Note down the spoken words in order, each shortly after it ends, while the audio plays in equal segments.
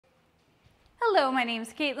Hello, my name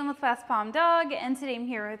is Caitlin with Fast Palm Dog, and today I'm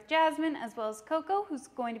here with Jasmine as well as Coco, who's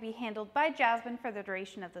going to be handled by Jasmine for the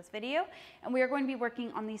duration of this video, and we are going to be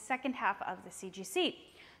working on the second half of the CGC.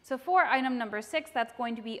 So for item number 6, that's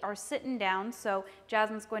going to be our sitting down. So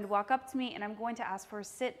Jasmine's going to walk up to me and I'm going to ask for a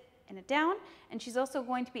sit and a down, and she's also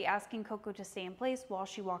going to be asking Coco to stay in place while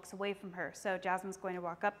she walks away from her. So Jasmine's going to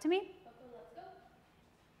walk up to me.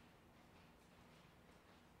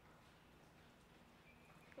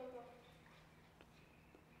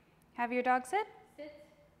 Have your dog sit. Sit.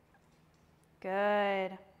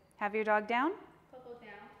 Good. Have your dog down. Coco down.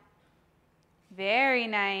 Very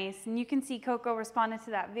nice. And you can see Coco responded to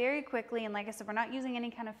that very quickly. And like I said, we're not using any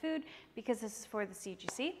kind of food because this is for the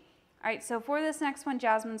CGC. All right, so for this next one,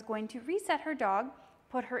 Jasmine's going to reset her dog,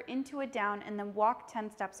 put her into a down, and then walk 10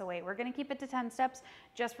 steps away. We're going to keep it to 10 steps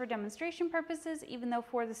just for demonstration purposes, even though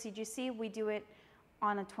for the CGC, we do it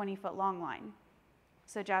on a 20-foot long line.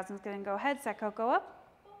 So Jasmine's going to go ahead, set Coco up.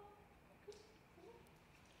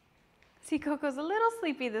 See, Coco's a little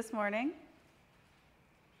sleepy this morning.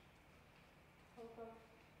 Coco.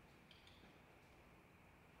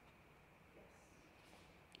 Yes.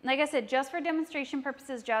 Like I said, just for demonstration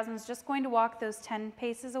purposes, Jasmine's just going to walk those 10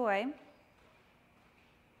 paces away.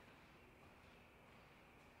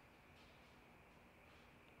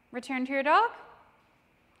 Return to your dog.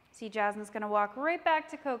 See, Jasmine's going to walk right back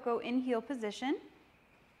to Coco in heel position.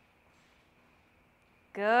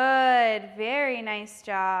 Good, very nice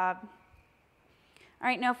job. All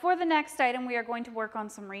right, now for the next item, we are going to work on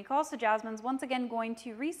some recall. So Jasmine's once again going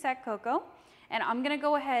to reset Coco, and I'm gonna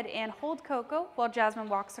go ahead and hold Coco while Jasmine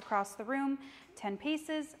walks across the room 10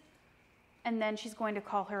 paces, and then she's going to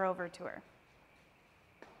call her over to her.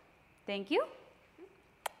 Thank you.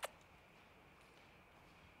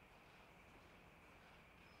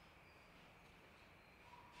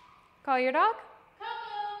 Call your dog.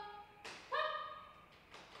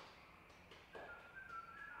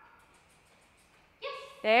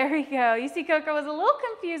 There we go. You see Coco was a little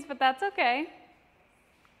confused, but that's okay.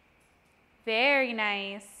 Very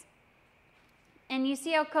nice. And you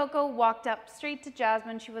see how Coco walked up straight to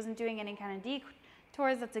Jasmine. She wasn't doing any kind of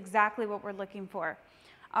detours. That's exactly what we're looking for.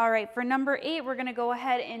 All right, for number 8, we're gonna go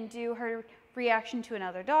ahead and do her reaction to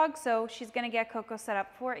another dog. So she's gonna get Coco set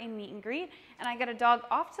up for a meet and greet. And I got a dog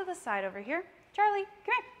off to the side over here. Charlie,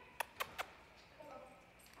 come here.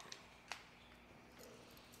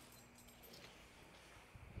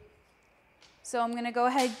 So I'm going to go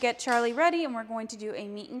ahead and get Charlie ready, and we're going to do a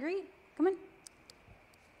meet and greet. Come in.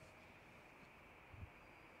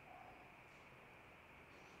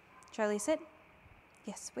 Charlie, sit.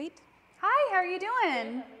 Yes, wait. Hi, how are you doing?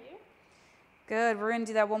 Good, how are you? Good. We're going to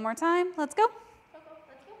do that one more time. Let's go. Coco,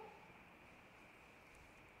 let's go.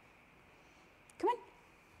 Come in.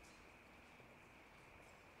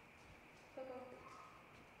 Coco.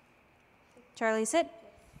 Charlie, sit.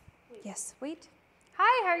 Yes, wait.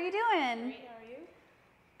 Hi, how are you doing? Great, how are you?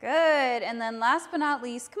 Good. And then last but not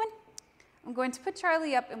least, come in. I'm going to put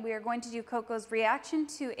Charlie up, and we are going to do Coco's reaction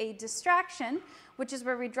to a distraction, which is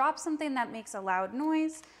where we drop something that makes a loud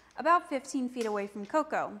noise about 15 feet away from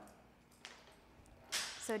Coco.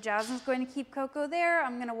 So Jasmine's going to keep Coco there.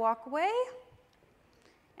 I'm going to walk away.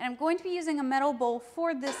 And I'm going to be using a metal bowl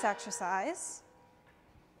for this exercise.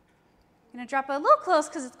 I'm going to drop it a little close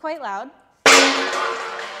because it's quite loud.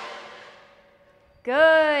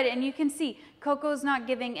 Good, and you can see Coco's not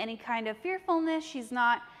giving any kind of fearfulness. She's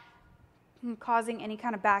not causing any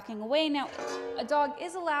kind of backing away. Now, a dog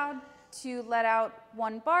is allowed to let out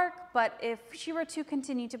one bark, but if she were to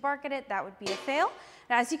continue to bark at it, that would be a fail.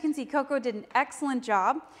 And as you can see, Coco did an excellent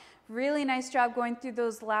job. Really nice job going through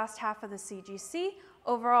those last half of the CGC.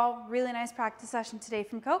 Overall, really nice practice session today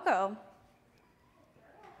from Coco.